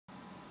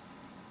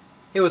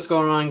Hey, what's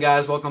going on,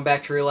 guys? Welcome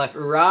back to Real Life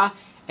Hoorah,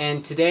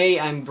 and today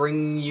I'm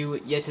bringing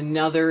you yet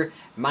another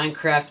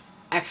Minecraft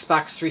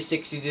Xbox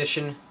 360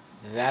 edition.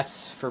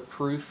 That's for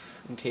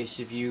proof, in case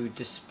if you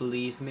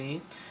disbelieve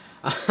me.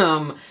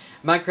 Minecraft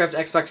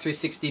Xbox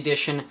 360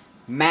 edition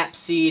map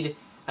seed.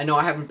 I know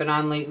I haven't been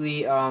on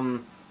lately,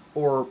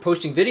 or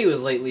posting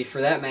videos lately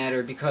for that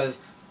matter,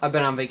 because I've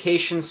been on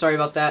vacation. Sorry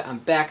about that. I'm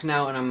back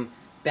now, and I'm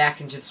back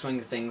into the swing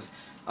of things.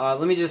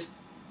 Let me just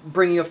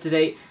bring you up to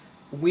date.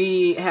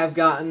 We have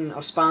gotten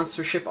a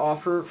sponsorship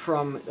offer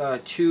from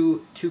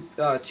two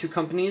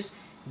companies,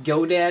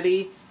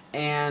 GoDaddy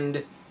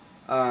and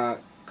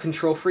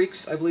Control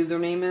Freaks, I believe their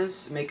name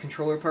is, make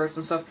controller parts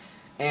and stuff.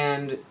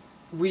 And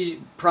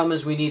problem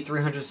is we need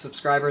 300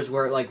 subscribers.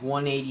 We're at like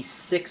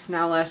 186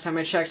 now last time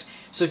I checked.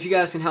 So if you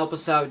guys can help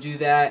us out, do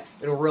that.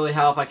 It'll really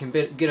help. I can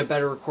get a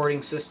better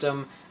recording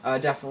system,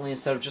 definitely,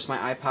 instead of just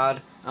my iPod,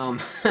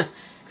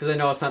 because I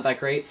know it's not that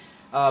great.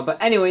 But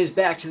anyways,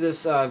 back to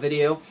this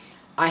video.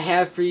 I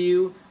have for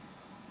you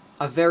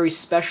a very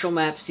special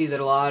map seed that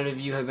a lot of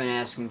you have been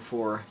asking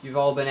for. You've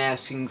all been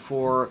asking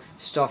for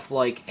stuff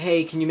like,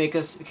 hey, can you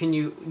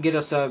get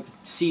us a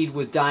seed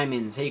with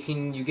diamonds? Hey,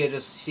 can you get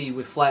us a seed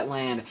with flat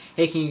land?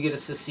 Hey, can you get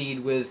us a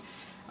seed with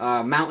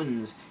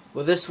mountains?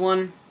 Well, this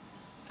one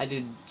I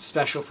did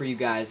special for you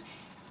guys.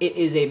 It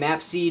is a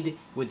map seed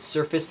with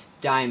surface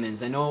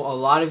diamonds. I know a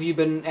lot of you have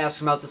been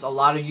asking about this. A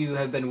lot of you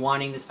have been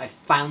wanting this. I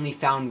finally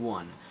found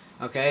one.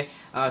 Okay,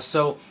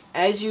 so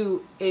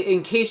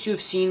in case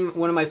you've seen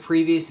one of my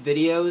previous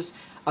videos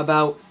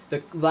about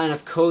the line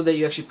of code that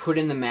you actually put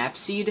in the map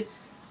seed,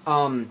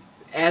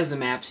 as a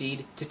map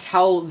seed, to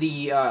tell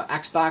the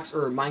Xbox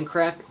or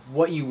Minecraft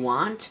what you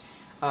want,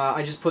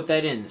 I just put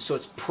that in. So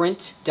it's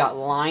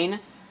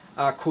print.line,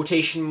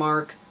 quotation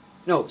mark,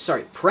 no,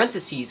 sorry,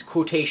 parentheses,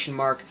 quotation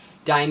mark,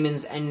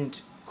 diamonds, and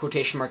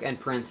quotation mark, and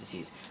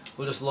parentheses.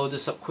 We'll just load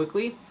this up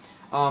quickly.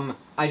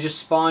 I just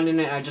spawned in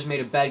it. I just made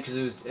a bed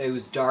because it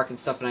was dark and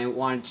stuff, and I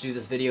wanted to do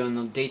this video in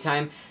the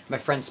daytime. My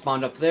friend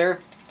spawned up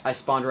there. I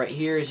spawned right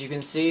here, as you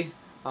can see.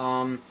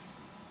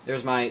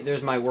 There's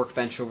my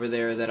workbench over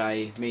there that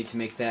I made to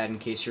make that. In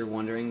case you're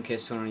wondering, in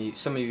case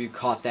some of you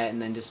caught that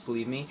and then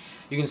disbelieve me.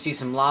 You can see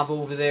some lava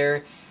over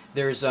there.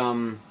 There's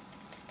some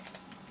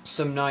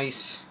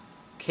nice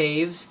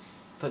caves.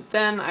 But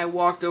then I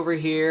walked over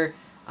here.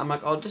 I'm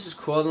like, oh, this is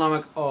cool, and I'm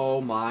like, oh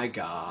my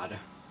god,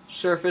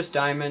 surface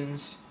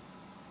diamonds.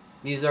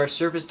 These are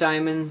surface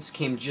diamonds,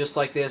 came just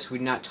like this, we'd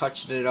not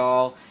touched it at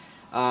all.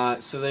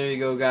 So there you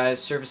go,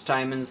 guys, surface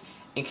diamonds.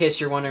 In case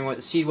you're wondering what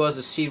the seed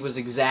was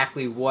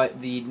exactly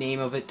what the name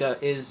of it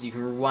is. You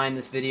can rewind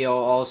this video.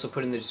 I'll also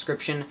put in the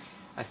description,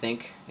 I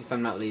think, if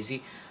I'm not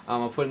lazy.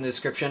 I'll put in the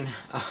description.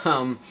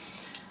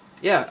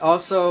 Yeah,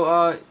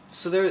 also,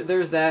 so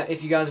there's that.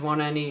 If you guys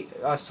want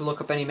us to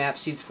look up any map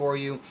seeds for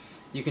you,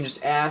 you can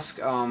just ask.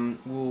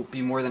 We'll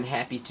be more than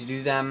happy to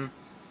do them.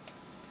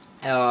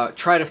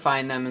 Try to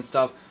find them and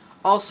stuff.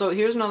 Also,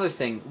 here's another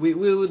thing. We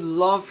would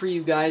love for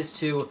you guys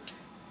to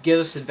get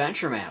us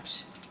adventure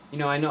maps. You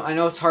know, I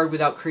know it's hard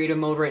without creative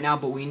mode right now,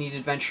 but we need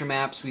adventure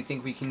maps. We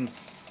think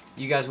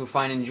you guys will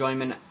find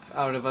enjoyment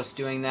out of us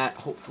doing that,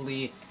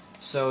 hopefully.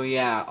 So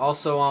yeah.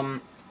 Also,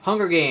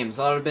 Hunger Games.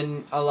 A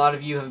lot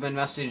of you have been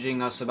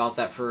messaging us about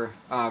that for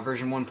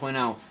version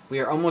 1.0. We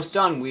are almost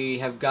done. We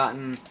have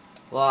gotten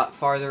a lot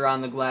farther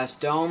on the glass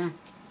dome.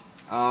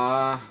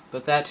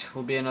 But that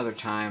will be another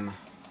time.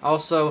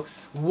 Also,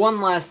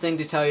 one last thing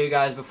to tell you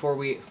guys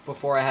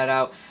before I head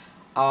out.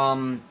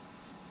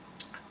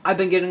 I've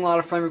been getting a lot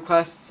of friend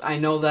requests. I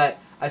know that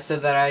I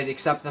said that I'd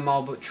accept them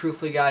all, but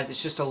truthfully, guys,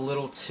 it's just a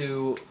little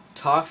too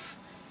tough,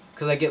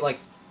 because I get like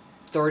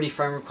 30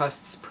 friend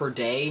requests per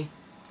day,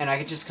 and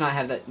I just cannot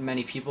have that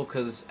many people,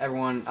 because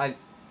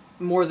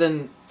more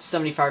than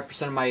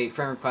 75% of my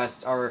friend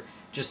requests are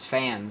just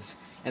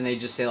fans, and they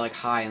just say like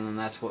hi, and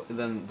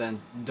then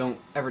then don't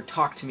ever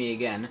talk to me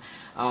again.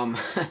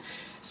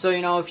 So,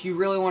 you know, if you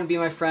really want to be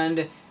my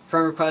friend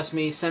request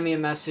me, send me a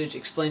message,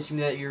 explain to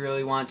me that you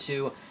really want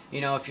to. You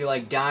know, if you're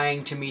like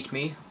dying to meet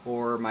me,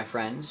 or my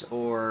friends,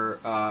 or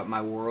my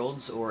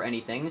worlds, or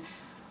anything,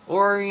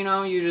 or you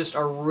know, you just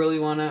really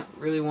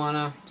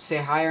wanna say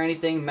hi or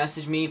anything,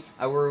 message me.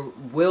 I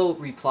will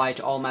reply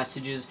to all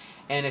messages,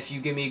 and if you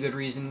give me a good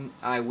reason,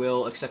 I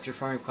will accept your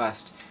friend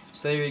request.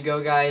 So there you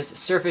go, guys.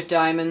 Surface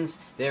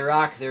diamonds, they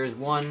rock. There's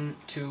 1,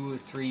 2,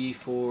 3,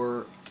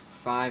 4,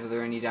 5. Are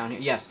there any down here?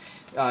 Yes.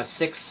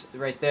 6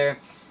 right there.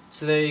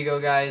 So there you go,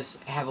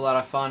 guys. Have a lot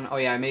of fun. Oh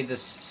yeah, I made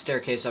this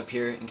staircase up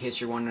here in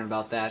case you're wondering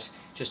about that,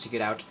 just to get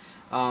out.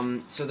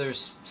 So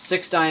there's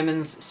 6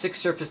 diamonds, 6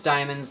 surface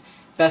diamonds.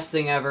 Best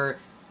thing ever.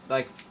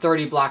 Like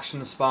 30 blocks from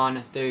the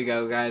spawn. There you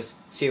go, guys.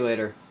 See you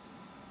later.